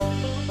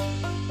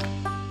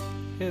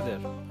there,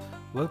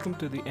 welcome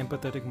to the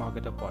Empathetic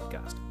Marketer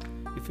podcast.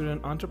 If you're an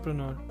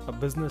entrepreneur, a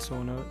business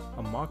owner,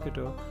 a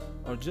marketer,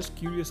 or just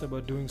curious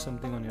about doing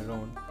something on your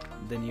own,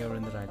 then you're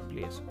in the right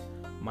place.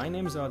 My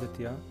name is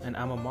Aditya, and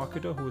I'm a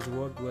marketer who has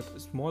worked with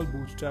small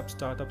bootstrap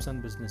startups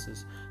and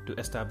businesses to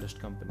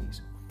established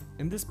companies.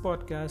 In this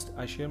podcast,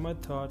 I share my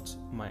thoughts,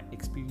 my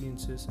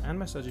experiences, and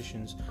my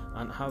suggestions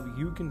on how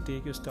you can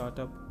take your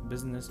startup,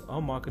 business,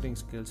 or marketing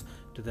skills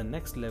to the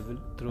next level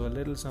through a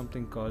little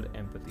something called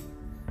empathy.